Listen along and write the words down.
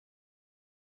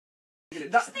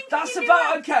That's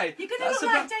about okay. You're going to look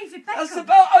like David Beckham. That's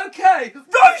about okay.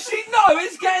 Roisin, no,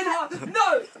 it's getting hard.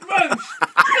 No, Roisin.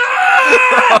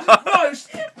 No!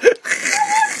 Roisin.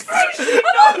 Roisin,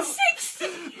 no! I'm 60.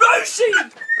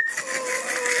 Roisin.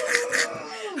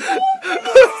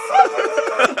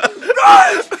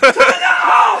 Roisin, turn it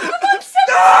off.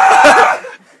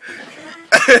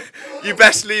 You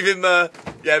best leave him,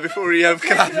 before he I've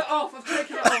taken collapses. it off. I've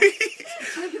taken it off.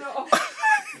 Taking it off.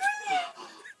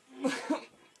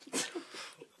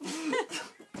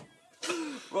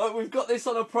 Right, we've got this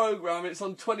on a programme. It's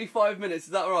on 25 minutes.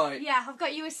 Is that right? Yeah, I've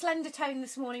got you a Slendertone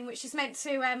this morning, which is meant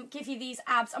to give you these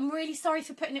abs. I'm really sorry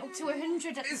for putting it up to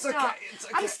 100 at the start. Okay, it's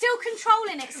okay. I'm still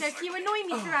controlling it, so if you annoy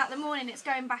me throughout the morning, it's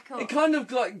going back up. It kind of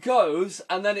like goes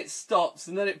and then it stops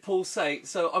and then it pulsates.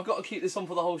 So I've got to keep this on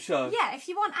for the whole show. Yeah, if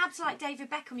you want abs like David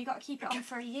Beckham, you've got to keep it on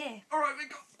for a year. All right, we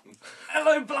got.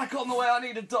 Hello, Black on the way. I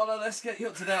need $1. Let's get you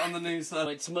up to date on the news, though.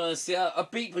 It's Mercia. A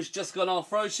beep has just gone off.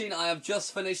 Roisin, I have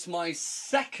just finished my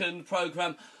second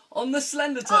programme on the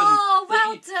Slendertone. Oh,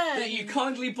 well done. That you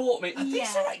kindly bought me.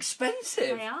 These are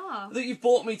expensive. They are. That you've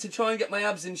bought me to try and get my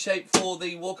abs in shape for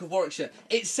the Walk of Warwickshire.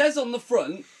 It says on the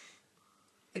front,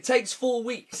 it takes 4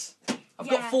 weeks. I've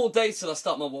got 4 days till I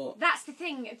start my walk. That's the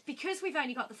thing. Because we've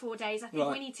only got the 4 days, I think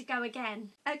we need to go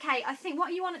again. Okay, I think, what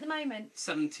are you on at the moment?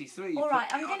 73. All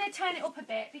right, I'm going to turn it up a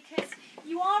bit because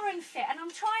you are unfit and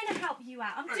I'm trying to help you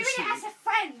out. I'm doing it as a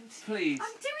friend. Please. I'm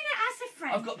doing it as a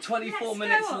friend. I've got 24 Let's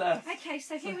minutes go up. left. Okay,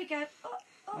 so here we go.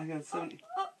 I got 70.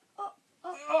 Up.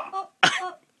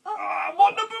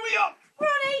 What number are we on? We're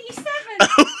on 87.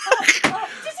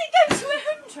 Does it go to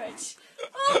 100?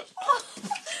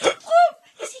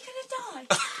 Is he going to die?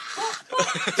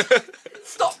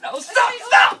 Stop now, stop!